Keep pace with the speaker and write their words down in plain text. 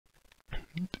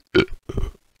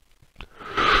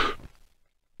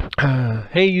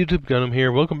Hey YouTube, Gunham here.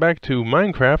 Welcome back to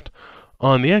Minecraft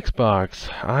on the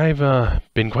Xbox. I've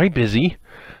been quite busy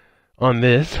on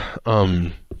this.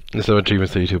 Instead of Achievement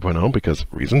City 2.0 because of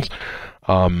reasons.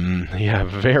 Yeah,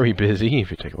 very busy. If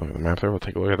you take a look at the map there, we'll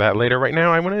take a look at that later. Right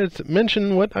now, I wanted to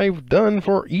mention what I've done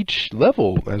for each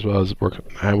level, as well as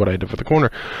what I did for the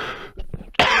corner.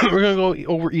 We're gonna go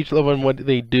over each level and what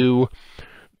they do.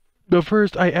 But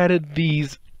first, I added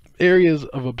these areas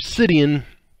of obsidian.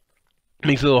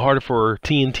 Makes it a little harder for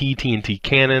TNT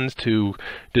cannons to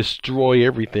destroy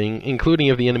everything, including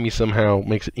if the enemy somehow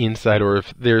makes it inside, or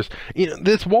if there's...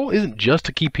 this wall isn't just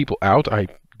to keep people out. I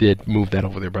did move that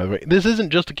over there, by the way. This isn't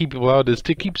just to keep people out, it's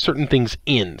to keep certain things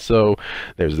in. So,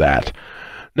 there's that.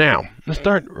 Now, let's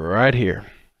start right here.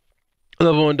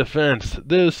 Level 1 defense.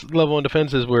 This level 1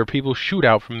 defense is where people shoot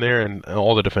out from there, and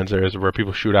all the defense areas are where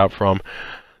people shoot out from.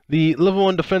 The level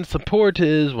 1 defense support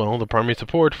is, well, the primary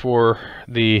support for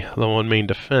the level 1 main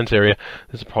defense area.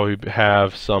 This will probably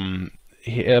have some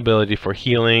ability for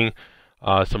healing,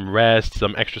 some rest,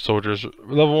 some extra soldiers.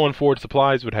 Level 1 forward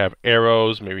supplies would have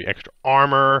arrows, maybe extra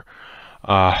armor,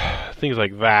 things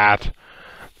like that.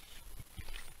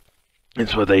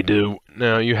 It's what they do.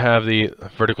 Now you have the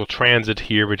vertical transit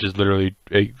here, which is literally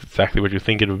exactly what you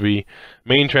think it would be.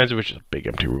 Main transit, which is a big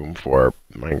empty room for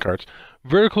minecarts.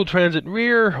 Vertical transit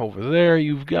rear, over there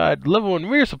you've got level 1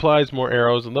 rear supplies, more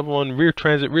arrows, and level 1 rear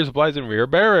transit, rear supplies, and rear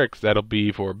barracks. That'll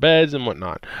be for beds and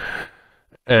whatnot.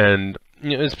 And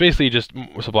it's basically just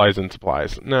supplies and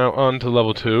supplies. Now on to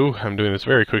level 2. I'm doing this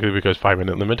very quickly because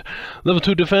 5-minute limit. Level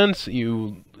 2 defense,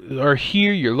 you are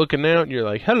here, you're looking out, you're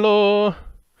like, hello!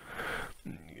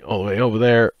 All the way over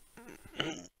there.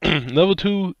 Level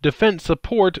 2 defense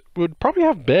support would probably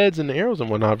have beds and arrows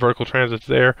and whatnot. Vertical transit's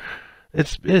there.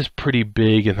 It is pretty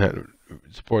big in that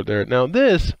support there. Now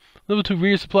this, level 2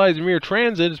 rear supplies and rear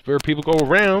transit is where people go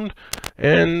around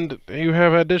and you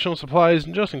have additional supplies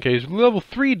just in case. Level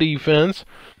 3 defense,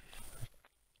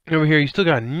 over here you still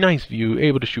got a nice view,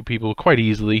 able to shoot people quite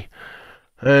easily.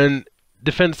 And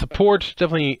defense support,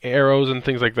 definitely arrows and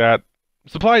things like that.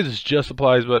 Supplies is just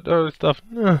supplies, but other stuff,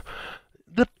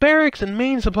 the barracks and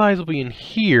main supplies will be in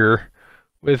here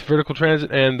with vertical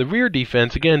transit, and the rear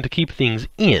defense, again, to keep things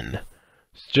in.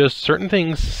 It's just certain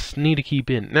things need to keep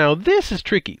in. Now, this is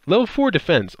tricky. Level 4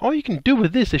 defense. All you can do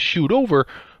with this is shoot over,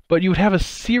 but you would have a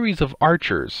series of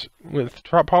archers with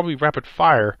probably rapid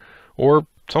fire or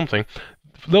something.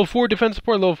 Level 4 defense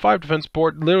support, level 5 defense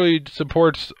support literally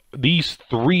supports these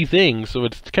 3 things, so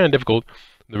it's kind of difficult.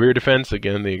 The rear defense,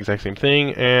 again, the exact same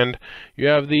thing, and you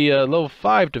have the level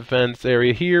 5 defense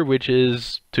area here, which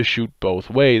is to shoot both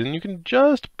ways, and you can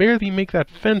just barely make that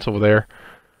fence over there.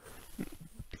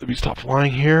 Let me stop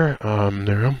flying here. There we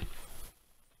go.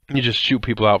 You just shoot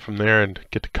people out from there and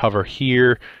get to cover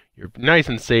here. You're nice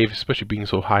and safe, especially being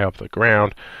so high up the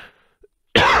ground.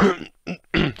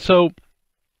 So,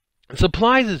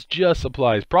 supplies is just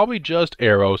supplies, probably just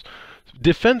arrows.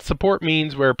 Defense support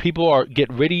means where people get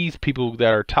readies, people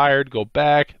that are tired go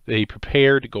back, they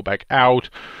prepare to go back out.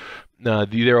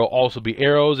 There will also be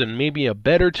arrows and maybe a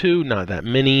bed or two, not that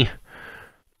many.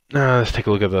 Let's take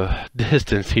a look at the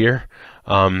distance here.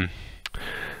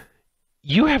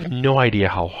 You have no idea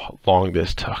how long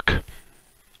this took.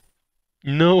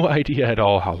 No idea at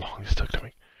all how long this took to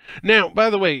make. Now, by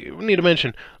the way, we need to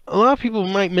mention, a lot of people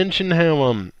might mention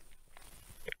how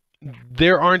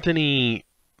there aren't any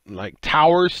like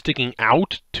towers sticking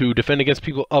out to defend against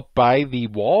people up by the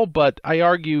wall, but I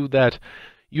argue that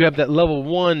you have that level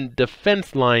 1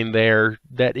 defense line there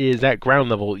that is at ground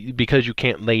level because you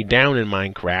can't lay down in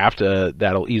Minecraft.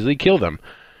 That'll easily kill them.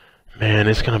 Man,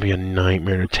 it's gonna be a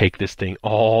nightmare to take this thing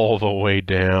all the way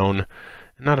down.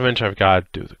 Not to mention I've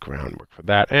got to do the groundwork for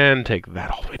that and take that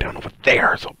all the way down over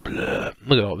there. So, blah.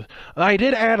 Look at all this. I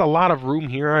did add a lot of room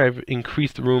here. I've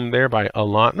increased the room there by a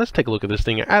lot. Let's take a look at this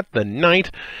thing at the night.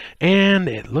 And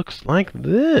it looks like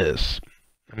this.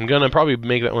 I'm going to probably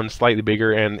make that one slightly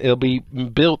bigger. And it'll be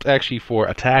built actually for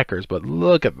attackers. But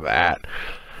look at that.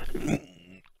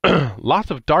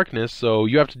 Lots of darkness. So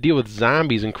you have to deal with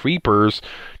zombies and creepers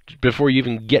before you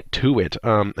even get to it.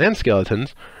 And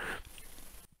skeletons.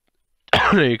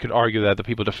 You could argue that the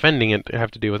people defending it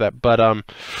have to deal with that, but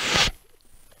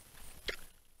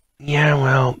yeah,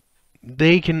 well,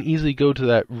 they can easily go to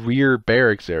that rear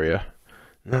barracks area.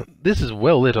 Now, this is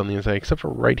well lit on the inside, except for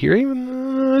right here.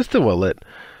 Even it's still well lit.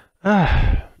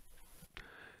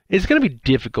 It's going to be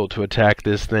difficult to attack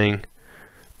this thing,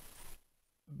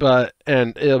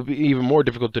 and it'll be even more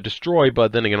difficult to destroy.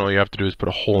 But then again, all you have to do is put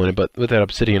a hole in it. But with that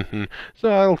obsidian, so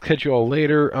I'll catch you all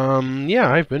later.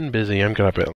 Yeah, I've been busy. I'm gonna